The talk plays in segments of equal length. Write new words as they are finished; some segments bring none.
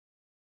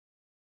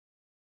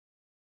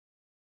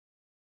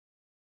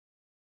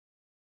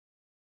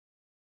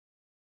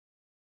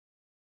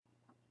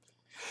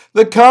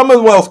The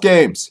Commonwealth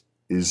Games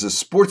is a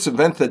sports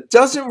event that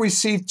doesn't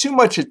receive too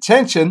much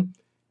attention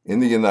in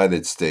the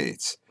United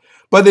States,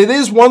 but it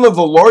is one of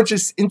the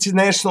largest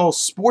international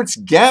sports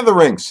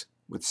gatherings,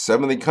 with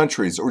 70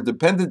 countries or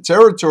dependent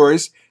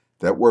territories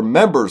that were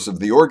members of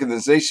the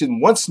organization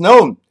once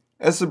known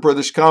as the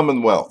British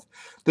Commonwealth.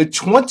 The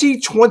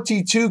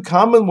 2022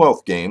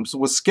 Commonwealth Games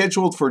was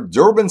scheduled for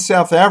Durban,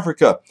 South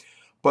Africa,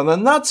 but a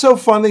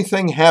not-so-funny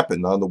thing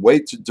happened on the way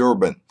to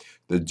Durban.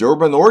 The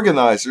Durban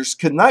organizers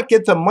could not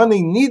get the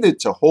money needed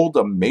to hold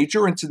a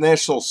major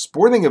international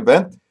sporting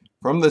event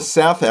from the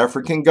South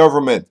African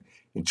government.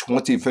 In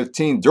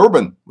 2015,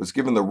 Durban was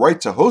given the right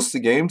to host the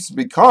Games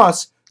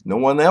because no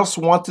one else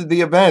wanted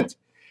the event.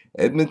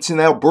 Edmonton,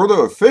 Alberta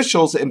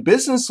officials and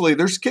business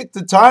leaders kicked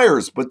the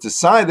tires but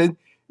decided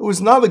it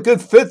was not a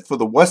good fit for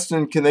the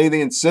Western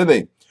Canadian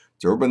city.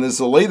 Durban is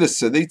the latest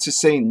city to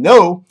say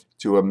no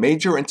to a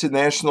major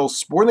international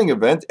sporting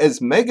event, as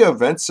mega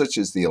events such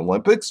as the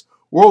Olympics,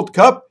 World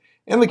Cup,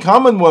 and the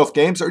Commonwealth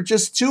Games are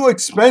just too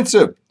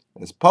expensive,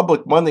 as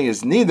public money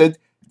is needed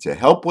to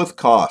help with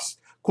costs.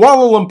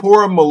 Kuala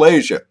Lumpur in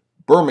Malaysia,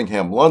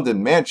 Birmingham,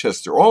 London,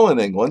 Manchester, all in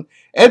England,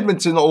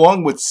 Edmonton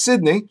along with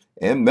Sydney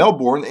and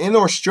Melbourne in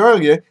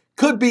Australia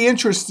could be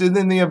interested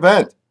in the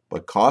event,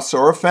 but costs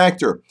are a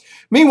factor.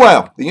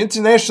 Meanwhile, the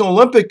International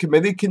Olympic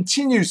Committee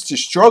continues to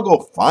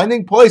struggle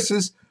finding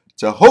places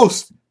to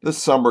host the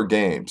Summer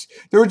Games.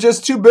 There are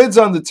just two bids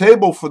on the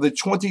table for the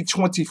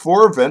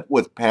 2024 event,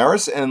 with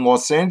Paris and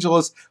Los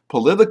Angeles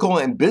political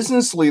and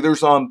business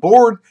leaders on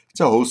board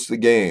to host the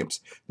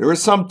Games. There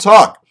is some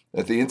talk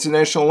that the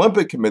International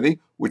Olympic Committee,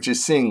 which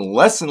is seeing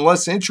less and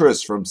less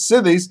interest from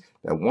cities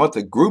that want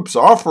the groups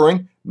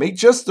offering, may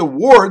just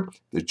award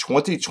the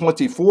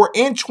 2024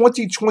 and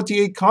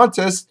 2028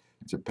 contests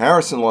to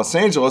Paris and Los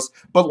Angeles,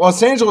 but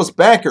Los Angeles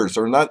backers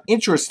are not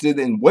interested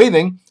in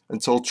waiting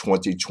until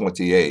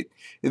 2028.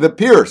 It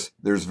appears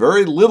there's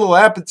very little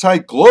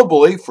appetite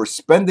globally for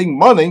spending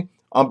money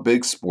on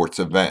big sports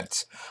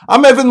events.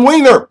 I'm Evan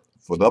Weiner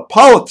for the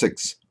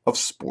Politics of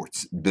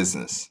Sports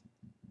Business.